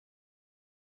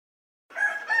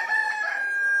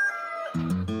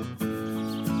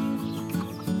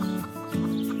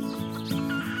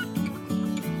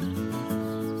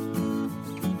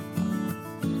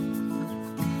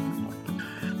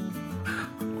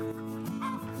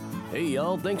Hey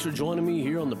y'all, thanks for joining me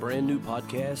here on the brand new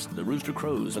podcast, The Rooster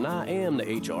Crows, and I am the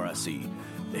HRIC,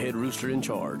 the head rooster in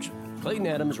charge. Clayton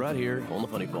Adams right here on the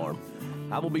Funny Farm.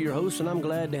 I will be your host and I'm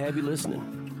glad to have you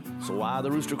listening. So why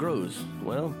the Rooster Crows?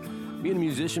 Well, being a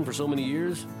musician for so many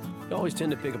years, you always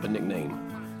tend to pick up a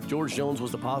nickname. George Jones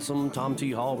was the possum, Tom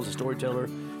T. Hall was the storyteller,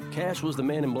 Cash was the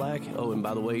man in black. Oh, and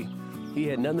by the way, he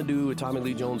had nothing to do with Tommy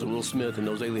Lee Jones or Will Smith in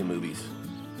those Alien movies.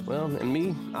 Well, and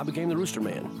me, I became the Rooster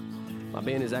Man. My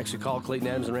band is actually called Clayton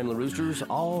Adams and Ramblin' Roosters,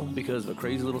 all because of a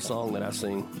crazy little song that I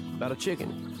sing about a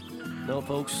chicken. No,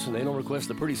 folks, they don't request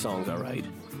the pretty songs I write.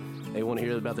 They want to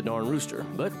hear about the darn rooster,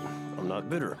 but I'm not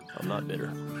bitter.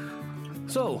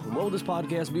 So, what will this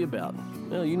podcast be about?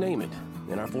 Well, you name it.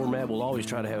 In our format, we'll always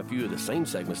try to have a few of the same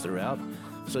segments throughout,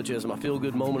 such as my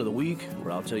feel-good moment of the week,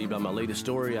 where I'll tell you about my latest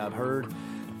story I've heard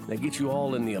that gets you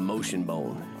all in the emotion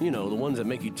bone. You know, the ones that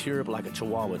make you tear up like a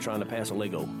chihuahua trying to pass a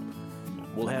Lego.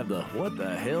 We'll have the What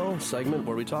the Hell segment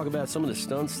where we talk about some of the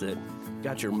stunts that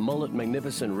got your mullet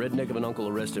magnificent redneck of an uncle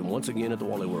arrested once again at the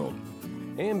Wally World.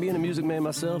 And being a music man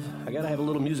myself, I gotta have a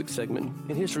little music segment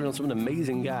in history on some of the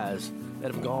amazing guys that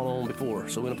have gone on before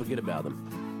so we don't forget about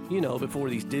them. You know, before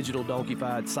these digital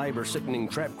donkey-fied, cyber-sickening,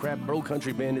 trap-crap,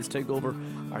 bro-country bandits take over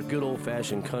our good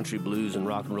old-fashioned country blues and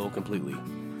rock and roll completely.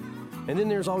 And then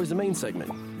there's always the main segment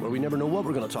where we never know what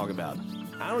we're gonna talk about.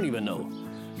 I don't even know.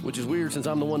 Which is weird since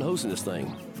I'm the one hosting this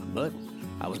thing. But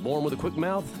I was born with a quick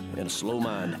mouth and a slow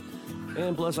mind.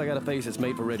 And plus I got a face that's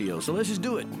made for radio, so let's just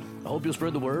do it. I hope you'll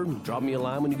spread the word and drop me a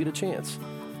line when you get a chance.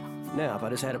 Now, if I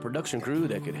just had a production crew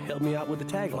that could help me out with the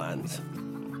taglines.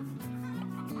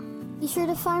 Be sure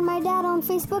to find my dad on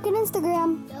Facebook and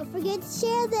Instagram. Don't forget to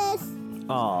share this.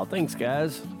 Aw, thanks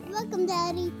guys. You're welcome,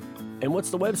 Daddy. And what's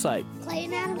the website?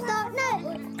 ClaytonAdams.net.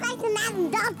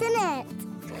 ClaytonAdams.net.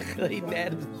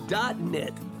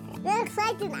 ClaytonAdams.net. That's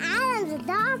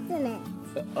ClaytonAdams.net.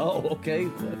 Oh, okay.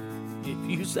 If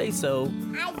you say so.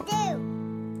 I do.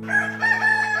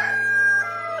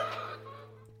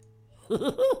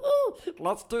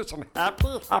 Let's do some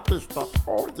happy stuff.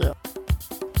 Oh, yeah.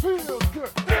 Feels good.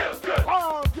 Feels good.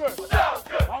 All good. Sounds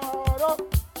good. Hard up.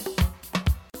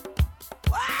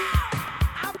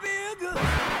 I feel good.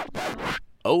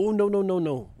 Oh,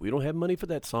 no. We don't have money for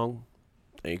that song.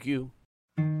 Thank you.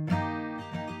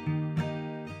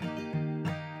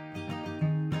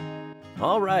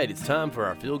 All right, it's time for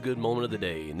our feel-good moment of the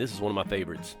day, and this is one of my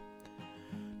favorites.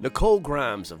 Nicole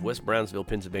Grimes of West Brownsville,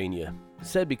 Pennsylvania,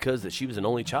 said because that she was an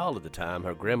only child at the time,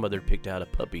 her grandmother picked out a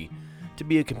puppy to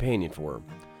be a companion for her.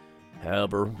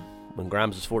 However, when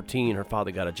Grimes was 14, her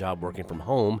father got a job working from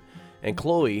home, and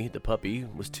Chloe, the puppy,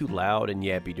 was too loud and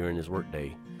yappy during his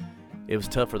workday. It was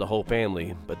tough for the whole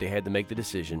family, but they had to make the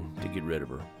decision to get rid of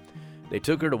her. They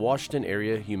took her to Washington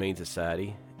Area Humane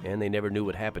Society, and they never knew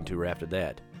what happened to her after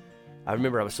that. I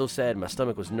remember I was so sad my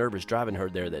stomach was nervous driving her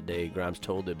there that day, Grimes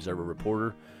told the Observer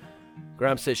reporter.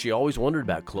 Grimes said she always wondered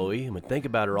about Chloe and would think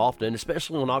about her often,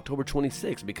 especially on October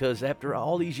 26th, because after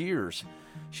all these years,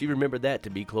 she remembered that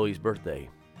to be Chloe's birthday.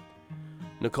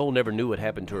 Nicole never knew what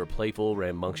happened to her playful,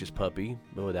 rambunctious puppy,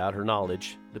 but without her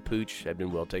knowledge, the pooch had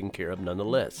been well taken care of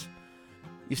nonetheless.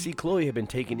 You see, Chloe had been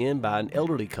taken in by an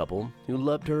elderly couple who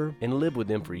loved her and lived with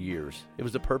them for years. It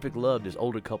was the perfect love this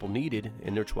older couple needed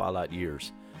in their twilight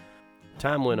years.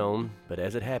 Time went on, but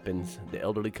as it happens, the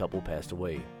elderly couple passed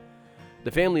away. The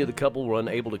family of the couple were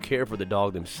unable to care for the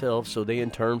dog themselves, so they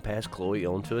in turn passed Chloe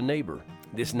on to a neighbor.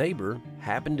 This neighbor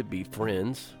happened to be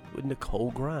friends with Nicole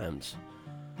Grimes.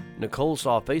 Nicole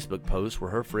saw a Facebook post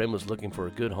where her friend was looking for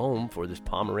a good home for this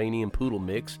Pomeranian poodle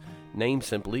mix, named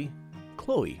simply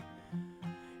Chloe.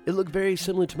 It looked very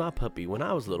similar to my puppy when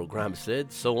I was little, Grimes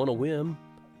said, so on a whim,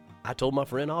 I told my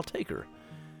friend I'll take her.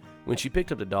 When she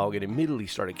picked up the dog, it immediately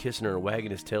started kissing her and wagging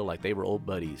his tail like they were old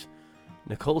buddies.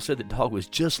 Nicole said the dog was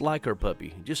just like her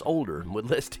puppy, just older and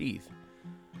with less teeth.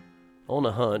 On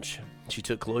a hunch, she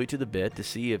took Chloe to the vet to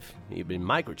see if he had been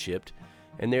microchipped,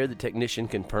 and there the technician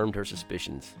confirmed her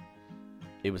suspicions.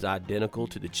 It was identical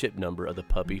to the chip number of the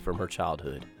puppy from her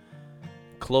childhood.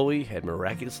 Chloe had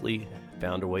miraculously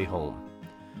found her way home.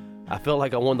 I felt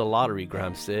like I won the lottery,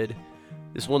 Grimes said.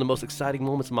 This is one of the most exciting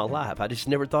moments of my life. I just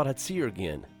never thought I'd see her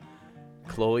again.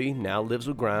 Chloe now lives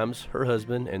with Grimes, her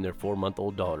husband, and their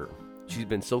 4-month-old daughter. She's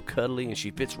been so cuddly and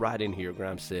she fits right in here,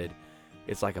 Grimes said.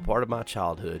 It's like a part of my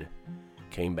childhood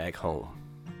came back home.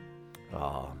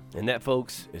 And that,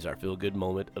 folks, is our feel-good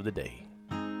moment of the day.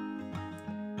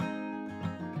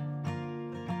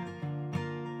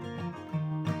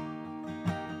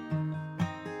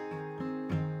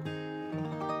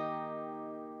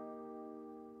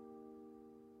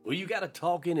 Well, you got to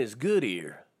talk in his good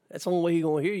ear. That's the only way he's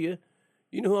going to hear you.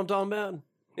 You know who I'm talking about?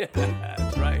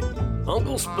 That's right.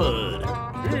 Uncle Spud.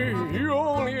 You're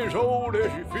only as old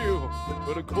as you feel,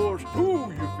 but of course,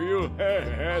 who you feel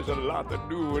has a lot to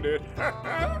do with it.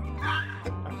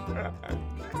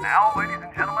 Now, ladies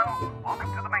and gentlemen,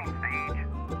 welcome to the main stage,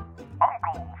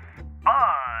 Uncle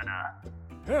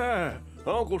Spud.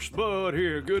 Uncle Spud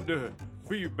here. Good to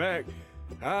be back.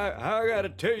 I gotta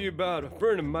tell you about a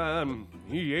friend of mine.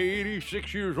 He's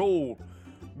 86 years old.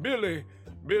 Billy,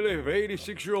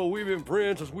 86-year-old. We've been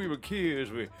friends since we were kids.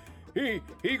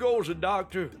 He goes to the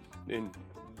doctor, and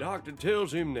the doctor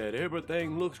tells him that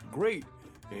everything looks great,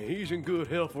 and he's in good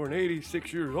health for an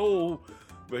 86 years old,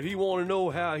 but he want to know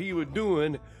how he was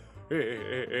doing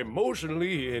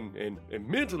emotionally and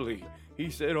mentally. He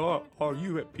said, are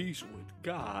you at peace with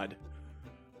God?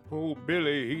 Oh,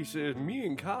 Billy, he says, me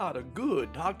and God are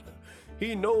good, doctor.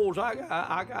 He knows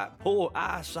I got poor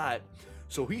eyesight,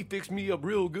 so he fixed me up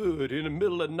real good. In the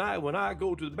middle of the night when I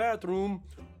go to the bathroom,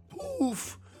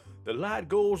 poof, the light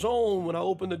goes on when I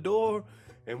open the door,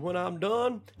 and when I'm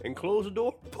done and close the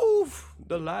door, poof,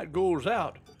 the light goes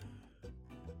out.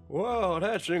 Wow,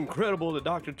 that's incredible, the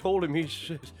doctor told him. He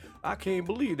says, I can't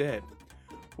believe that.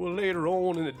 Well, later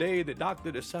on in the day, the doctor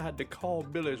decided to call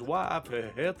Billy's wife,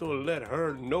 Ethel, and let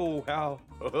her know how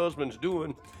her husband's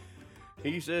doing.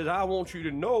 He says, I want you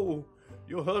to know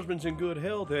your husband's in good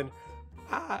health, and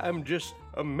I'm just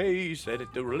amazed at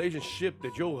the relationship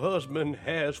that your husband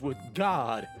has with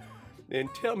God. And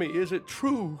tell me, is it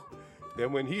true that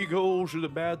when he goes to the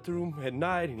bathroom at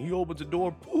night and he opens the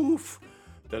door, poof,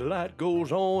 the light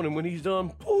goes on, and when he's done,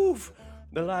 poof,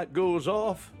 the light goes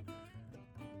off?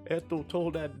 Ethel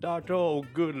told that doctor, oh,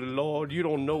 good Lord, you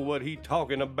don't know what he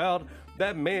talking about.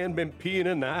 That man been peeing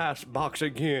in the ice box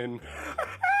again.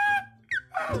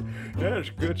 That's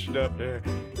good stuff there.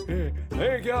 Yeah.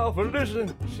 Thank y'all for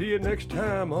listening. See you next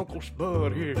time, Uncle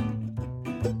Spud here.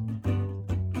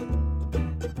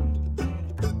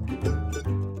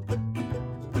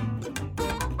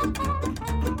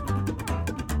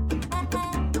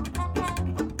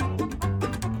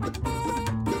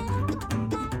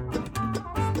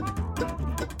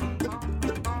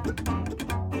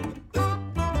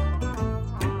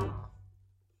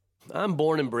 I'm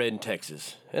born and bred in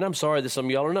Texas, and I'm sorry that some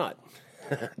of y'all are not.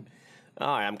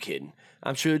 I'm kidding.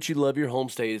 I'm sure that you love your home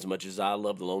state as much as I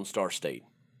love the Lone Star State.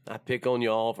 I pick on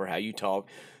y'all for how you talk,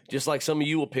 just like some of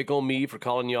you will pick on me for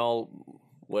calling y'all,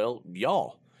 well,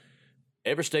 y'all.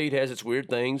 Every state has its weird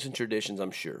things and traditions,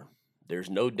 I'm sure. There's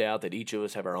no doubt that each of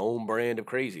us have our own brand of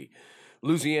crazy.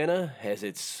 Louisiana has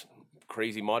its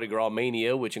crazy Mardi Gras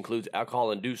mania, which includes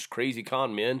alcohol-induced crazy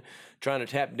con men trying to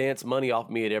tap dance money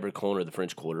off me at every corner of the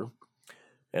French Quarter.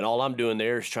 And all I'm doing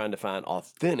there is trying to find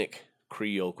authentic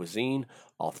Creole cuisine,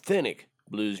 authentic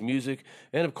blues music,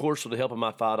 and of course, with the help of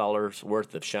my $5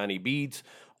 worth of shiny beads,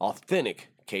 authentic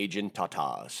Cajun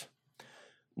tatas.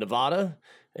 Nevada,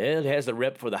 it has the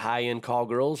rep for the high-end call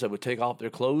girls that would take off their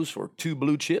clothes for 2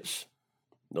 blue chips.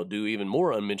 They'll do even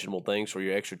more unmentionable things for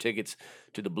your extra tickets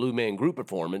to the Blue Man Group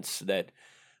performance that,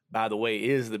 by the way,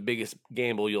 is the biggest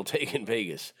gamble you'll take in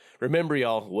Vegas. Remember,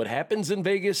 y'all, what happens in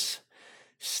Vegas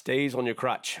stays on your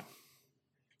crotch.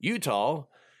 Utah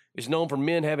is known for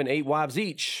men having 8 wives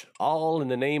each, all in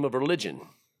the name of religion.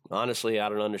 Honestly, I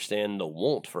don't understand the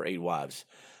want for 8 wives.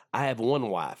 I have 1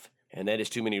 wife, and that is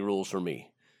too many rules for me.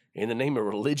 In the name of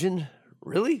religion?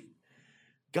 Really?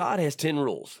 God has 10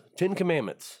 rules, 10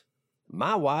 commandments.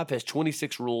 My wife has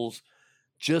 26 rules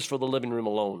just for the living room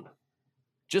alone.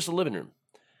 Just the living room.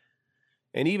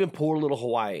 And even poor little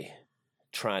Hawaii,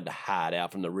 trying to hide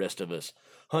out from the rest of us,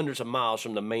 hundreds of miles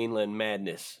from the mainland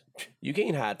madness. You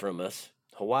can't hide from us.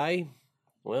 Hawaii,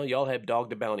 well, y'all have Dog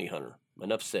the Bounty Hunter.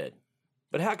 Enough said.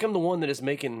 But how come the one that is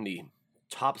making the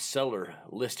top seller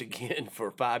list again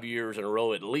for 5 years in a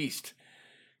row at least?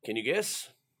 Can you guess?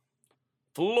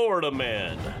 Florida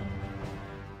Man.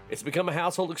 It's become a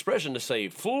household expression to say,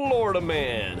 Florida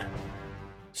Man.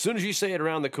 As soon as you say it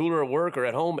around the cooler at work or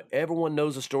at home, everyone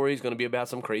knows the story is going to be about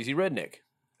some crazy redneck.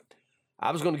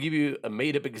 I was going to give you a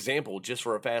made-up example just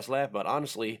for a fast laugh, but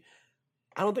honestly,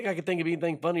 I don't think I could think of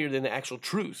anything funnier than the actual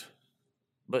truth.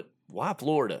 But why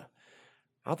Florida?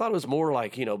 I thought it was more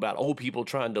like, about old people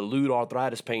trying to elude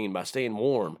arthritis pain by staying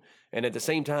warm, and at the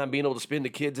same time being able to spend the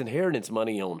kids' inheritance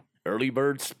money on early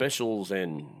bird specials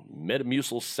and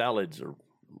Metamucil salads or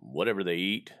whatever they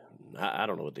eat. I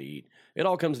don't know what they eat. It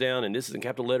all comes down, and this is in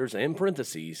capital letters and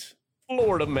parentheses,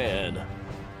 Florida Man.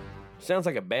 Sounds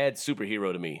like a bad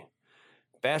superhero to me.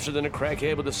 Faster than a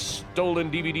crackhead with a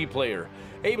stolen DVD player.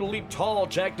 Able to leap tall,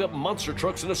 jacked up monster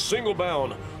trucks in a single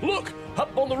bound. Look,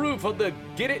 up on the roof of the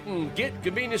Get It and Get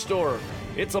convenience store.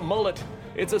 It's a mullet.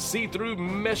 It's a see-through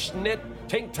mesh net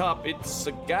tank top. It's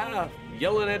a guy.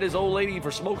 yelling at his old lady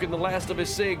for smoking the last of his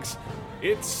cigs.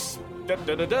 It's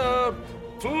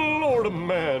Florida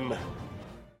Man.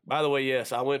 By the way,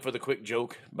 yes, I went for the quick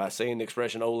joke by saying the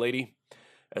expression old lady,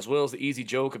 as well as the easy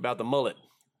joke about the mullet.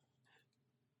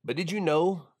 But did you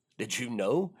know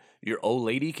your old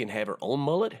lady can have her own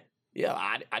mullet? Yeah,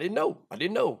 I didn't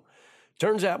know.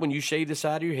 Turns out when you shave the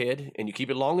side of your head and you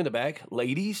keep it long in the back,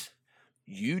 ladies,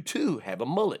 you too have a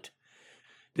mullet.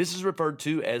 This is referred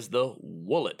to as the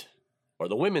wullet, or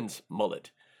the women's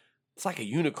mullet. It's like a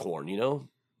unicorn, you know?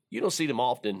 You don't see them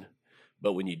often,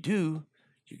 but when you do,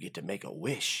 you get to make a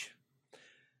wish.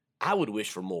 I would wish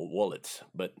for more wullets,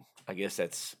 but I guess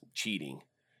that's cheating.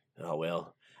 Oh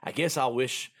well, I guess I'll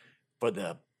wish for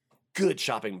the good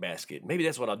shopping basket. Maybe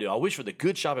that's what I'll do. I'll wish for the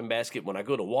good shopping basket when I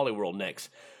go to Wally World next.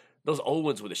 Those old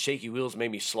ones with the shaky wheels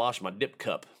made me slosh my dip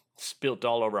cup. Spilt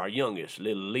all over our youngest,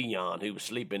 little Leon, who was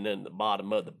sleeping in the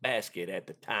bottom of the basket at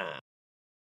the time.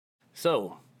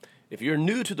 So, if you're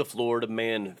new to the Florida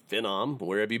Man phenom,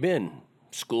 where have you been?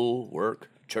 School, work,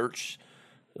 church?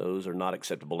 Those are not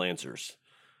acceptable answers.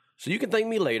 So you can thank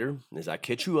me later as I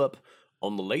catch you up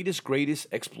on the latest, greatest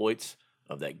exploits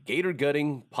of that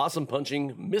gator-gutting,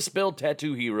 possum-punching, misspelled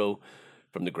tattoo hero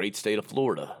from the great state of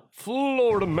Florida.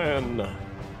 Florida Man.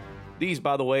 These,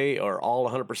 by the way, are all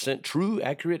 100% true,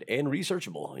 accurate, and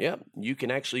researchable. Yep, you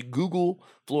can actually Google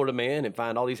Florida Man and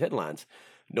find all these headlines.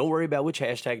 Don't worry about which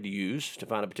hashtag to use to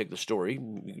find a particular story.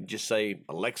 You can just say,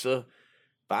 Alexa,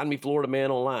 find me Florida Man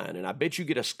online, and I bet you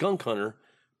get a skunk hunter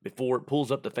before it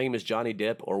pulls up the famous Johnny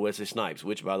Depp or Wesley Snipes,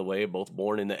 which, by the way, are both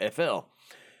born in the FL.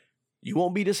 You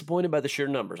won't be disappointed by the sheer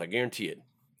numbers, I guarantee it.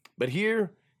 But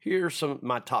here are some of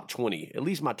my top 20, at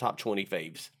least my top 20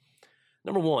 faves.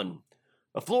 Number 1.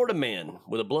 A Florida man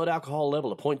with a blood alcohol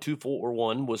level of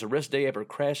 .241 was arrested after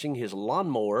crashing his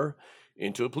lawnmower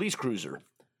into a police cruiser.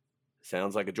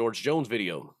 Sounds like a George Jones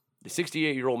video. The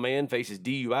 68-year-old man faces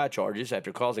DUI charges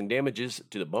after causing damages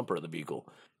to the bumper of the vehicle.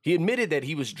 He admitted that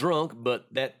he was drunk, but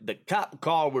that the cop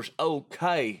car was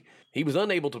okay. He was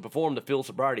unable to perform the field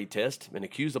sobriety test and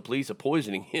accused the police of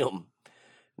poisoning him.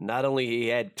 Not only he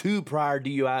had 2 prior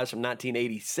DUIs from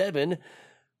 1987,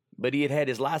 but he had had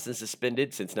his license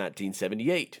suspended since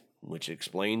 1978, which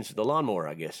explains the lawnmower,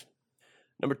 I guess.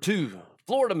 Number 2,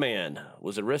 Florida man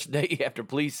was arrested after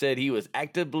police said he was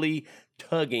actively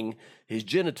tugging his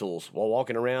genitals while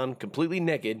walking around completely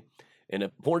naked in a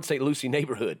Port St. Lucie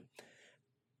neighborhood.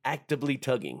 Actively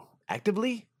tugging.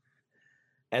 Actively?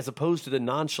 As opposed to the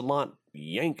nonchalant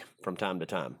yank from time to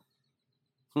time.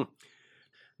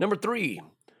 Number 3,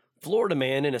 Florida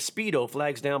man in a Speedo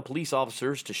flags down police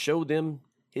officers to show them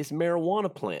his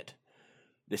marijuana plant.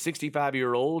 The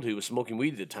 65-year-old, who was smoking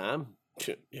weed at the time,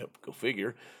 yep, go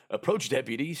figure, approached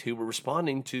deputies who were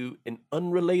responding to an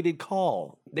unrelated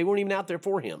call. They weren't even out there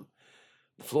for him.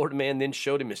 The Florida man then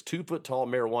showed him his 2-foot-tall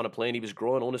marijuana plant he was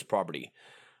growing on his property.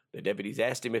 The deputies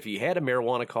asked him if he had a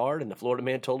marijuana card, and the Florida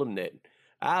man told him that,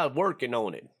 "I was working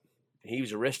on it." He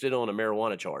was arrested on a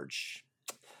marijuana charge.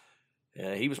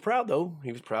 He was proud, though.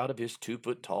 He was proud of his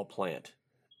 2-foot-tall plant.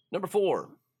 Number 4.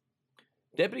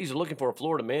 Deputies are looking for a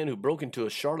Florida man who broke into a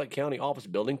Charlotte County office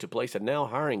building to place a now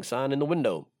hiring sign in the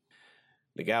window.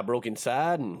 The guy broke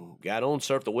inside and got on,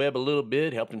 surfed the web a little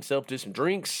bit, helped himself to some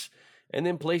drinks, and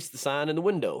then placed the sign in the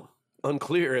window.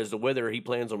 Unclear as to whether he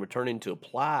plans on returning to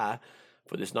apply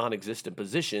for this non-existent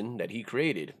position that he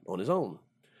created on his own.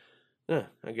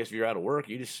 I guess if you're out of work,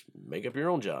 you just make up your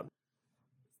own job.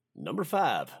 Number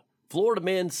 5. Florida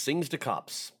man sings to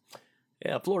cops.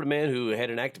 A Florida man who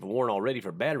had an active warrant already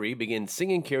for battery began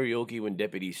singing karaoke when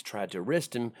deputies tried to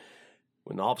arrest him.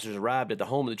 When the officers arrived at the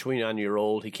home of the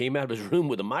 29-year-old, he came out of his room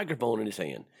with a microphone in his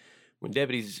hand. When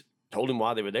deputies told him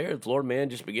why they were there, the Florida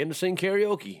man just began to sing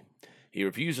karaoke. He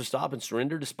refused to stop and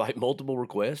surrender despite multiple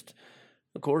requests.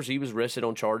 Of course, he was arrested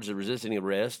on charges of resisting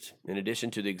arrest, in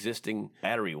addition to the existing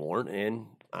battery warrant, and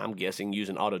I'm guessing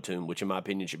using auto-tune, which in my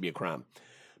opinion should be a crime.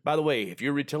 By the way, if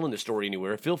you're retelling the story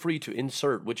anywhere, feel free to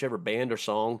insert whichever band or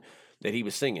song that he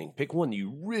was singing. Pick one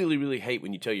you really, really hate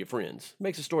when you tell your friends.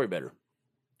 Makes the story better.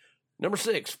 Number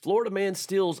 6, Florida man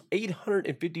steals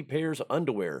 850 pairs of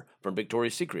underwear from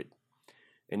Victoria's Secret.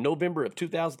 In November of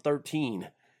 2013,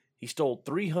 he stole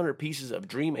 300 pieces of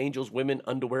Dream Angels women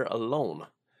underwear alone.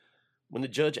 When the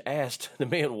judge asked the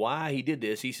man why he did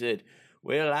this, he said,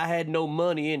 "Well, I had no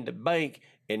money in the bank,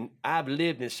 and I've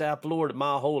lived in South Florida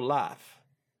my whole life."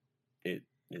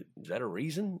 Is that a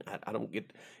reason? I don't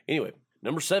get... Anyway,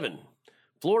 number 7.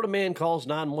 Florida man calls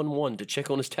 911 to check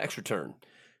on his tax return.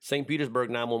 St. Petersburg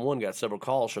 911 got several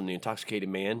calls from the intoxicated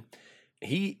man.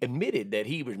 He admitted that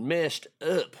he was messed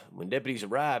up. When deputies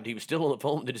arrived, he was still on the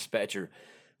phone with the dispatcher.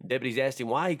 Deputies asked him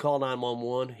why he called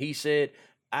 911. He said,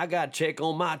 "I got to check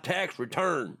on my tax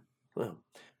return." Well,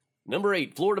 number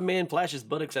 8, Florida man flashes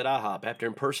buttocks at IHOP after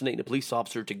impersonating a police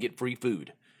officer to get free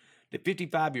food. The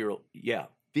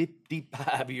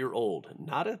 55-year-old,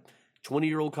 not a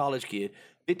 20-year-old college kid,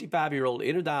 55-year-old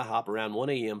entered the IHOP around 1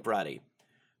 a.m. Friday.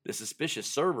 The suspicious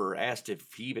server asked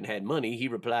if he even had money. He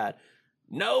replied,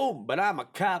 "No, but I'm a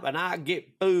cop and I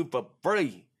get food for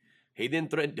free." He then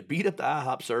threatened to beat up the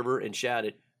IHOP server and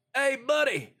shouted, "Hey,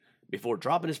 buddy," before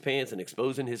dropping his pants and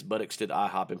exposing his buttocks to the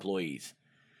IHOP employees.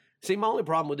 See, my only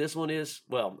problem with this one is,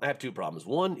 well, I have 2 problems.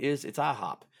 One is it's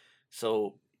IHOP.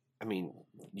 So, I mean,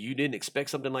 you didn't expect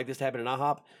something like this to happen in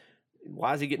IHOP.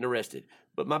 Why is he getting arrested?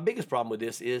 But my biggest problem with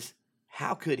this is,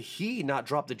 how could he not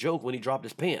drop the joke when he dropped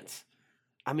his pants?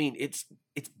 I mean, it's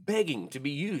begging to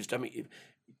be used. I mean,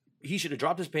 he should have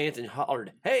dropped his pants and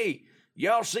hollered, "Hey,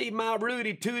 y'all see my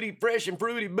Rudy Tooty fresh and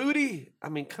fruity booty?" I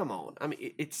mean, come on. I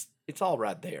mean, it's all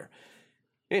right there.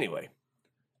 Anyway,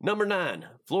 number 9,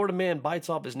 Florida man bites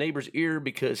off his neighbor's ear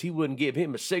because he wouldn't give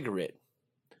him a cigarette.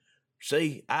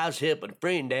 "See, I was helping a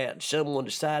friend out and someone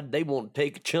decided they want to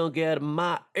take a chunk out of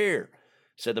my ear,"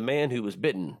 said the man who was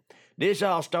bitten. "This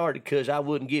all started because I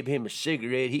wouldn't give him a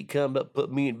cigarette. He come up,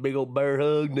 put me in a big old bear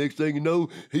hug. Next thing you know,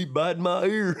 he biting my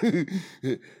ear."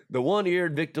 The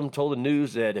one-eared victim told the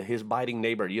news that his biting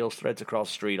neighbor yells threats across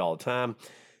the street all the time.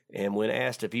 And when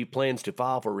asked if he plans to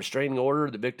file for a restraining order,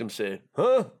 the victim said,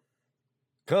 "Huh?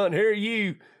 Can't hear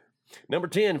you." Number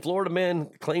 10, Florida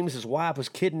man claims his wife was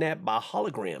kidnapped by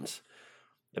holograms.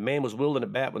 The man was wielding a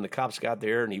bat when the cops got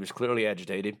there, and he was clearly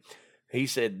agitated. He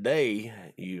said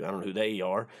I don't know who they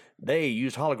are, they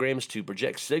used holograms to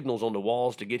project signals on the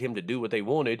walls to get him to do what they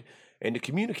wanted and to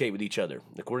communicate with each other,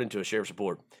 according to a sheriff's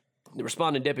report. The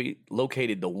responding deputy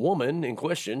located the woman in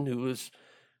question, who was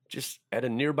just at a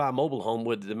nearby mobile home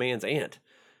with the man's aunt.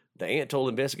 The aunt told the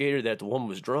investigator that the woman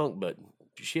was drunk, but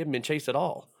she hadn't been chased at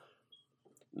all.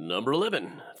 Number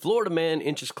 11, Florida man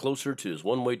inches closer to his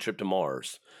one-way trip to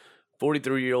Mars.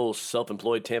 43-year-old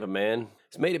self-employed Tampa man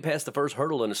has made it past the first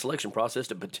hurdle in the selection process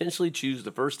to potentially choose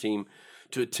the first team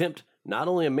to attempt not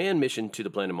only a manned mission to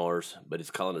the planet Mars, but its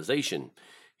colonization.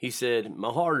 He said, "My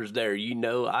heart is there,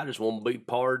 I just want to be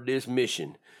part of this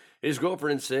mission." His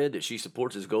girlfriend said that she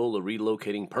supports his goal of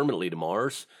relocating permanently to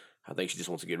Mars. I think she just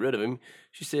wants to get rid of him.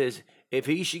 She says, "If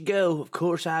he should go, of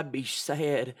course I'd be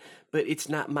sad, but it's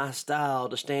not my style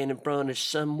to stand in front of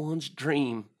someone's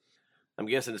dream." I'm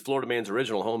guessing it's Florida man's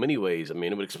original home anyways. I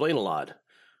mean, it would explain a lot.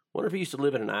 Wonder if he used to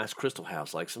live in an ice crystal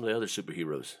house like some of the other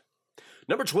superheroes.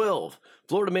 Number 12,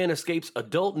 Florida man escapes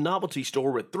adult novelty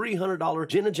store with $300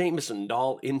 Jenna Jameson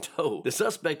doll in tow. The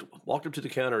suspect walked up to the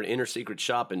counter at Inner Secret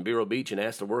Shop in Vero Beach and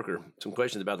asked the worker some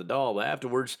questions about the doll. But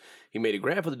afterwards, he made a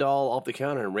grab for the doll off the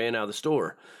counter and ran out of the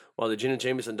store. While the Jenna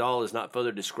Jameson doll is not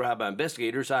further described by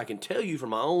investigators, I can tell you from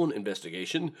my own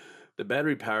investigation, the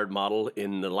battery-powered model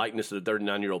in the likeness of the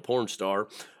 39-year-old porn star,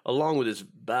 along with his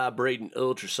vibrating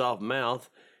ultra-soft mouth,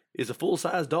 is a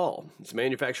full-size doll. Its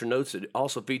manufacturer notes that it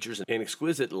also features an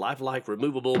exquisite lifelike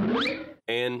removable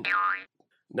and...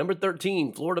 Number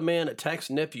 13, Florida man attacks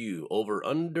nephew over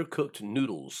undercooked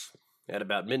noodles. At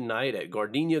about midnight at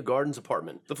Gardenia Gardens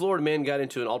apartment, the Florida man got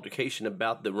into an altercation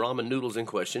about the ramen noodles in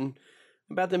question,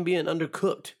 about them being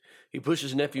undercooked. He pushed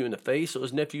his nephew in the face, so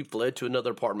his nephew fled to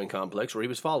another apartment complex where he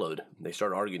was followed. They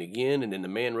started arguing again, and then the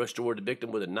man rushed toward the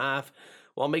victim with a knife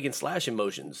while making slashing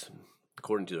motions,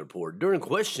 according to the report. During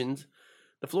questions,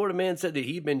 the Florida man said that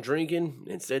he'd been drinking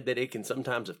and said that it can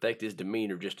sometimes affect his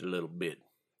demeanor just a little bit.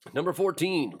 Number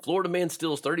 14, Florida man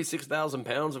steals 36,000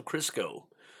 pounds of Crisco.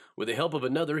 With the help of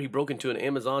another, he broke into an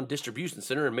Amazon distribution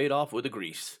center and made off with the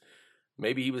grease.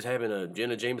 Maybe he was having a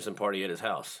Jenna Jameson party at his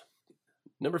house.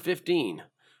 Number 15,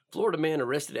 Florida man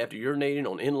arrested after urinating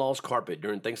on in-laws' carpet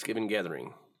during Thanksgiving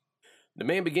gathering. The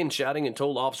man began shouting and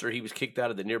told the officer he was kicked out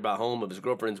of the nearby home of his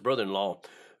girlfriend's brother-in-law.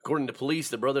 According to police,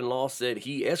 the brother-in-law said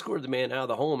he escorted the man out of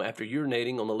the home after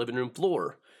urinating on the living room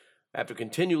floor. After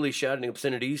continually shouting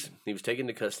obscenities, he was taken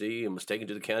into custody and was taken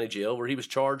to the county jail, where he was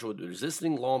charged with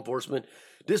resisting law enforcement,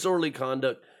 disorderly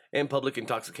conduct, and public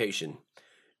intoxication.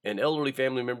 An elderly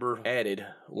family member added,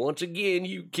 "Once again,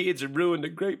 you kids have ruined a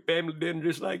great family dinner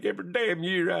just like every damn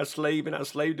year I slave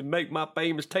to make my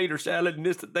famous tater salad, and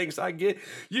this the thanks I get.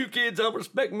 You kids don't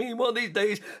respect me. One of these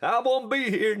days, I won't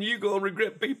be here, and you gonna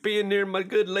regret being near my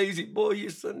good lazy boy, you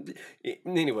son."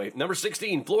 Anyway, number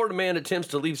 16, Florida man attempts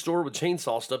to leave store with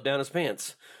chainsaw stuffed down his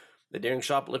pants. The daring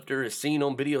shoplifter is seen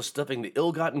on video stuffing the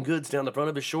ill-gotten goods down the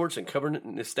front of his shorts and covering it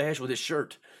in his stash with his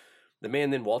shirt. The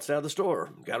man then waltzed out of the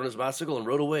store, got on his bicycle, and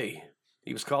rode away.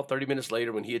 He was caught 30 minutes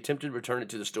later when he attempted to return it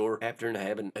to the store after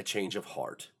having a change of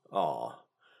heart. Aw.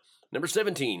 Number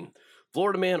 17.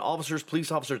 Florida man offers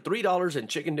police officer $3 and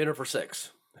chicken dinner for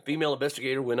sex. A female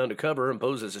investigator went undercover and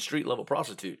posed as a street-level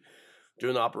prostitute.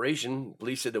 During the operation,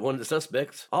 police said that one of the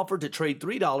suspects offered to trade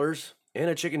 $3 and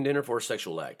a chicken dinner for a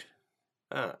sexual act.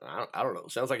 I don't know.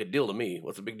 Sounds like a deal to me.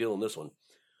 What's the big deal in this one?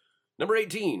 Number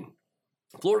 18.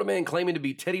 Florida man claiming to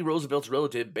be Teddy Roosevelt's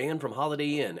relative banned from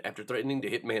Holiday Inn after threatening to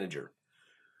hit manager.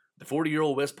 The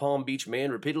 40-year-old West Palm Beach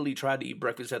man repeatedly tried to eat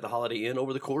breakfast at the Holiday Inn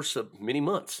over the course of many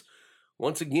months.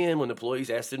 Once again, when employees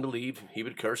asked him to leave, he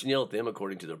would curse and yell at them,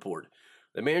 according to the report.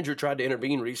 The manager tried to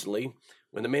intervene recently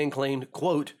when the man claimed,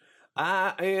 quote,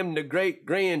 "I am the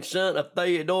great-grandson of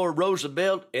Theodore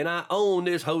Roosevelt, and I own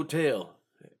this hotel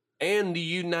and the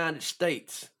United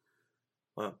States."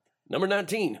 Wow. Number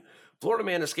 19. Florida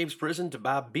man escapes prison to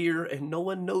buy beer and no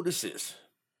one notices.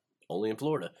 Only in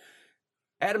Florida.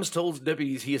 Adams told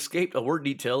deputies he escaped a work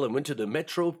detail and went to the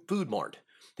Metro Food Mart.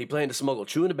 He planned to smuggle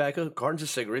chewing tobacco, cartons of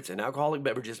cigarettes, and alcoholic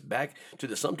beverages back to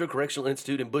the Sumter Correctional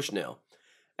Institute in Bushnell.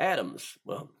 Adams,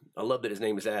 well, I love that his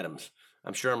name is Adams.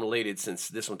 I'm sure I'm related since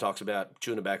this one talks about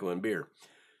chewing tobacco and beer.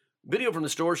 Video from the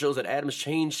store shows that Adams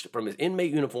changed from his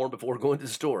inmate uniform before going to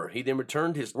the store. He then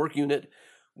returned his work unit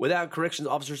without corrections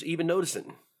officers even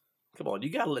noticing. Come on, you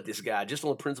got to let this guy just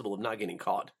on the principle of not getting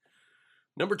caught.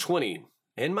 Number 20,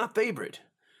 and my favorite.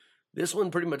 This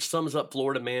one pretty much sums up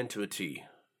Florida man to a T.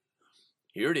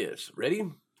 Here it is. Ready?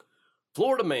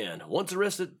 Florida man once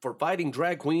arrested for fighting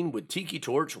drag queen with tiki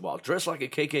torch while dressed like a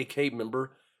KKK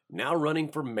member, now running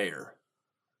for mayor.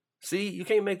 See, you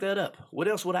can't make that up. What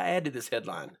else would I add to this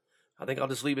headline? I think I'll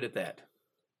just leave it at that.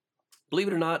 Believe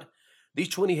it or not, these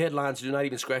 20 headlines do not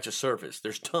even scratch the surface.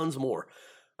 There's tons more.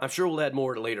 I'm sure we'll add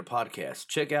more at a later podcast.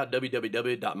 Check out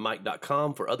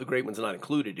www.mike.com for other great ones not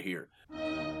included here.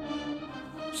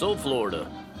 So,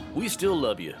 Florida, we still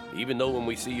love you, even though when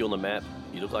we see you on the map,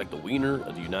 you look like the wiener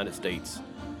of the United States.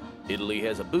 Italy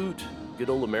has a boot, good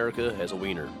old America has a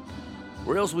wiener.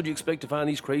 Where else would you expect to find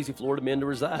these crazy Florida men to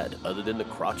reside, other than the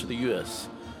crotch of the U.S.?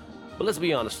 But let's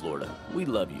be honest, Florida, we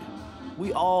love you.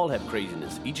 We all have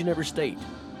craziness, each and every state.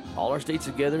 All our states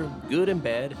together, good and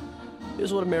bad,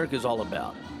 is what America is all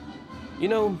about. You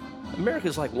know, America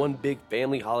is like one big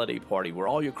family holiday party where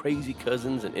all your crazy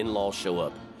cousins and in-laws show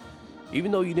up.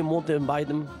 Even though you didn't want to invite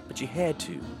them, but you had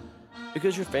to,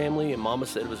 because your family and mama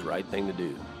said it was the right thing to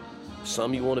do.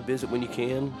 Some you want to visit when you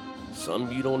can, some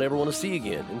you don't ever want to see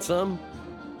again, and some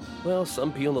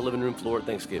pee on the living room floor at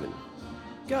Thanksgiving.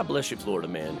 God bless you, Florida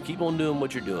man. Keep on doing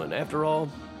what you're doing. After all,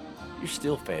 you're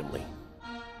still family.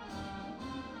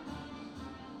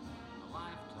 A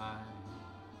lifetime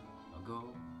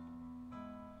ago,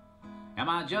 am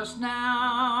I just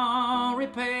now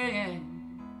repaying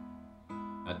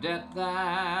a debt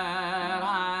that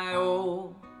I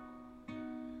owe?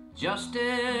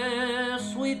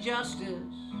 Justice, sweet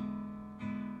justice,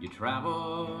 you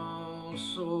travel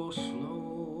so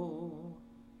slow,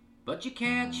 but you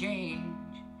can't change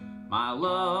my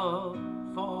love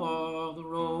for the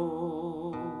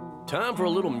road. Time for a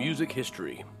little music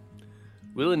history.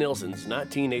 Willie Nelson's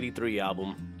 1983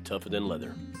 album, Tougher Than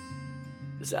Leather.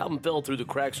 This album fell through the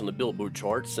cracks on the Billboard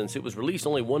charts since it was released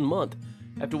only 1 month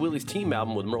after Willie's team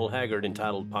album with Merle Haggard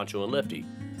entitled Pancho and Lefty.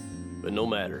 But no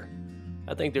matter.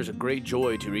 I think there's a great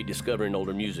joy to rediscovering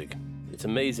older music. It's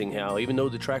amazing how, even though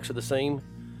the tracks are the same,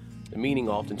 the meaning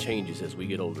often changes as we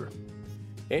get older.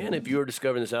 And if you're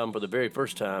discovering this album for the very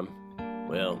first time,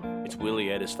 well, it's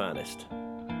Willie at his finest.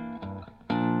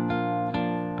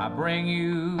 I bring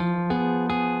you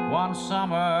one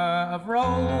summer of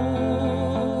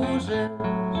roses,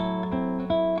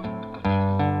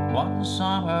 one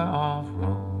summer of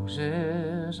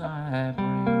roses I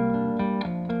bring.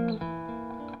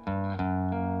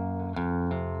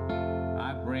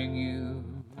 I bring you.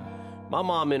 My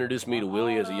mom introduced me to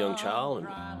Willie as a young child,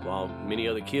 and while many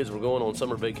other kids were going on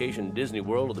summer vacation to Disney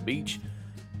World or the beach,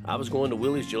 I was going to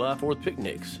Willie's July 4th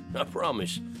picnics. I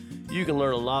promise, you can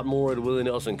learn a lot more at a Willie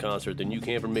Nelson concert than you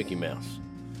can from Mickey Mouse.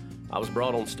 I was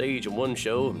brought on stage in one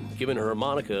show and given a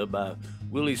harmonica by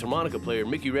Willie's harmonica player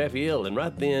Mickey Raphael, and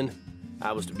right then,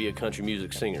 I was to be a country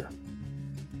music singer.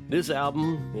 This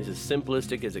album is as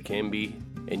simplistic as it can be,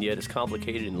 and yet as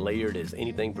complicated and layered as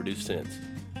anything produced since.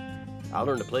 I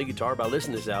learned to play guitar by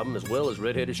listening to this album as well as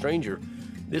Red-Headed Stranger.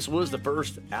 This was the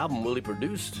first album Willie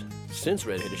produced since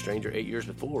Red-Headed Stranger 8 years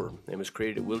before, and was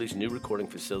created at Willie's new recording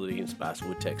facility in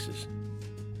Spicewood, Texas.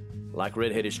 Like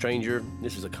Red-Headed Stranger,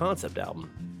 this is a concept album.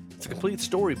 It's a complete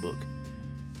storybook.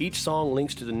 Each song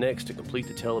links to the next to complete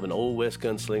the tale of an old West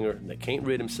gunslinger that can't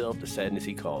rid himself of the sadness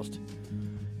he caused.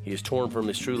 He is torn from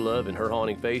his true love and her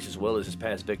haunting face as well as his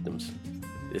past victims.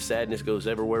 This sadness goes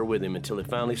everywhere with him until it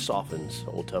finally softens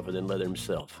old Tougher Than Leather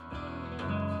himself.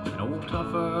 no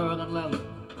tougher than leather.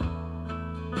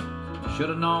 Should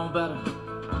have known better,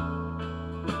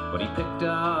 but he picked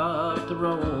up the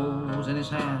rose in his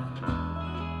hand.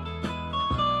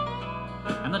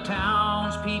 And the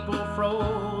townspeople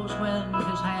froze when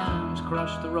his hands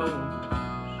crushed the rose,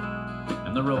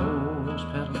 and the rose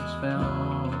petals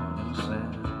fell in the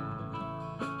sand.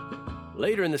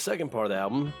 Later in the second part of the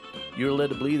album, you're led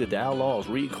to believe that the outlaw is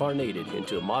reincarnated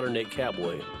into a modern-day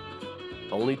cowboy,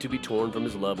 only to be torn from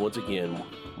his loved ones again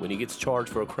when he gets charged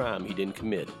for a crime he didn't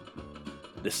commit.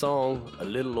 The song, A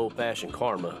Little Old-Fashioned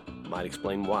Karma, might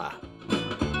explain why.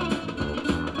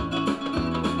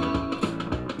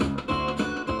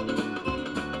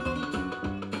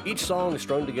 Each song is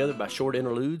strung together by short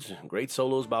interludes, and great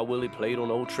solos by Willie played on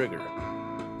Old Trigger.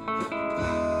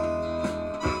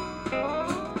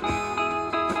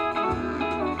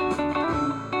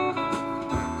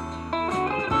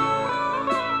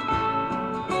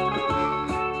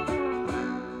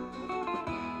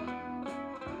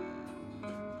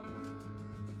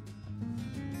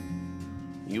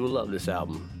 You will love this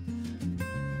album.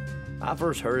 I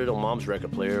first heard it on Mom's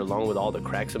record player along with all the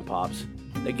cracks and pops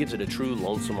that gives it a true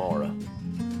lonesome aura.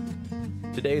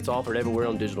 Today it's offered everywhere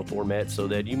on digital format so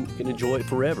that you can enjoy it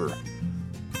forever.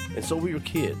 And so will your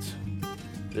kids.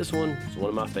 This one is one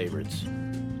of my favorites.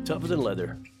 Tougher Than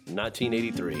Leather,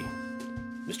 1983,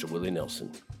 Mr. Willie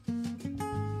Nelson.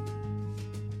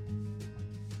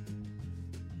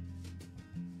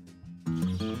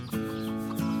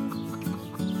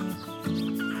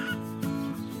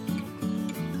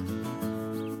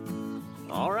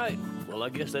 All right, well, I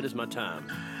guess that is my time.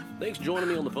 Thanks for joining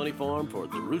me on the Funny Farm for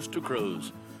the Rooster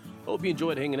Crows. Hope you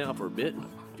enjoyed hanging out for a bit.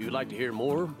 If you'd like to hear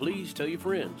more, please tell your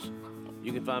friends.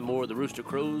 You can find more of the Rooster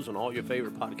Crows on all your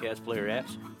favorite podcast player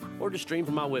apps, or just stream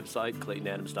from my website,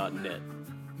 ClaytonAdams.net.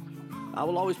 I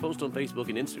will always post on Facebook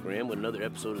and Instagram when another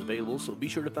episode is available, so be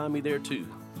sure to find me there too.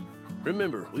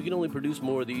 Remember, we can only produce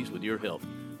more of these with your help.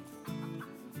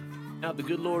 Now, if the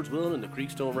good Lord's willing and the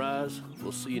creeks don't rise,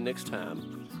 we'll see you next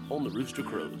time on the Rooster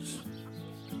Crows.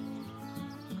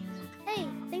 Hey,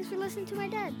 thanks for listening to my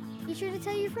dad. Be sure to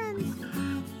tell your friends.